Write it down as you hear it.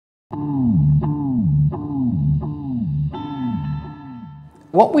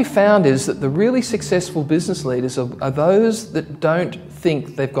What we found is that the really successful business leaders are those that don't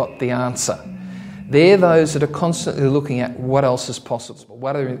think they've got the answer. They're those that are constantly looking at what else is possible,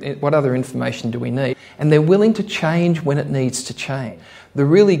 what other information do we need, and they're willing to change when it needs to change. The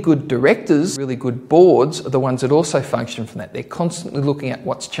really good directors, really good boards are the ones that also function from that. They're constantly looking at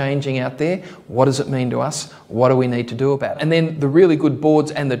what's changing out there, what does it mean to us, what do we need to do about it. And then the really good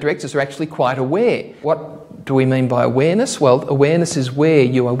boards and the directors are actually quite aware. What do we mean by awareness? Well, awareness is where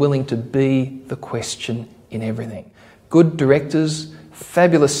you are willing to be the question in everything. Good directors,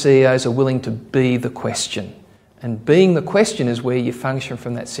 fabulous CEOs are willing to be the question. And being the question is where you function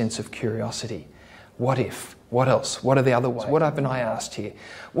from that sense of curiosity. What if? What else? What are the other ways? What haven't I asked here?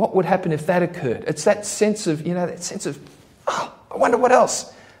 What would happen if that occurred? It's that sense of, oh, I wonder what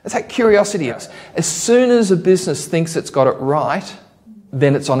else. It's that curiosity. As soon as a business thinks it's got it right,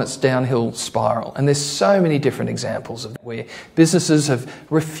 then it's on its downhill spiral. And there's so many different examples of where businesses have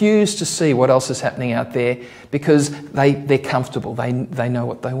refused to see what else is happening out there because they're comfortable, they know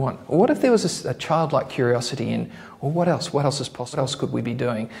what they want. Or what if there was a childlike curiosity in, well, what else? What else is possible? What else could we be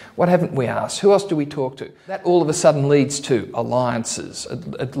doing? What haven't we asked? Who else do we talk to? That all of a sudden leads to alliances,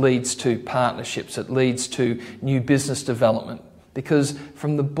 it leads to partnerships, it leads to new business development. Because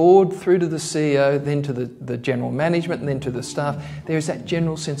from the board through to the CEO, then to the general management, and then to the staff, there is that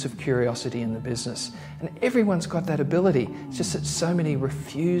general sense of curiosity in the business. And everyone's got that ability. It's just that so many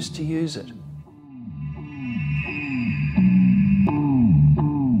refuse to use it.